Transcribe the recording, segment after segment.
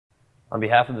On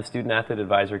behalf of the Student Athlete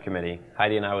Advisory Committee,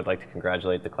 Heidi and I would like to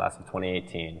congratulate the class of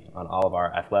 2018 on all of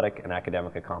our athletic and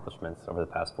academic accomplishments over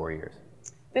the past 4 years.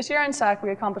 This year on SAC,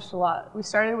 we accomplished a lot. We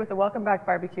started with a welcome back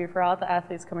barbecue for all the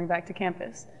athletes coming back to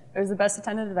campus. It was the best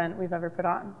attended event we've ever put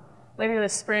on. Later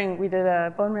this spring, we did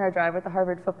a bone marrow drive with the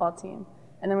Harvard football team.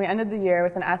 And then we ended the year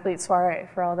with an athlete soiree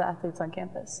for all the athletes on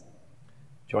campus.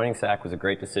 Joining SAC was a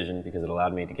great decision because it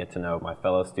allowed me to get to know my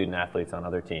fellow student athletes on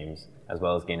other teams, as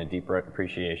well as gain a deeper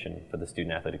appreciation for the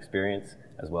student athlete experience,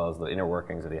 as well as the inner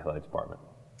workings of the athletic department.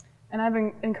 And I've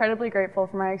been incredibly grateful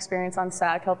for my experience on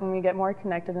SAC, helping me get more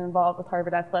connected and involved with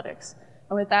Harvard athletics.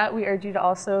 And with that, we urge you to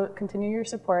also continue your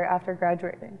support after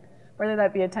graduating, whether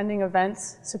that be attending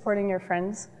events, supporting your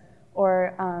friends,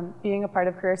 or being a part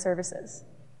of career services.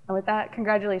 And with that,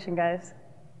 congratulations, guys.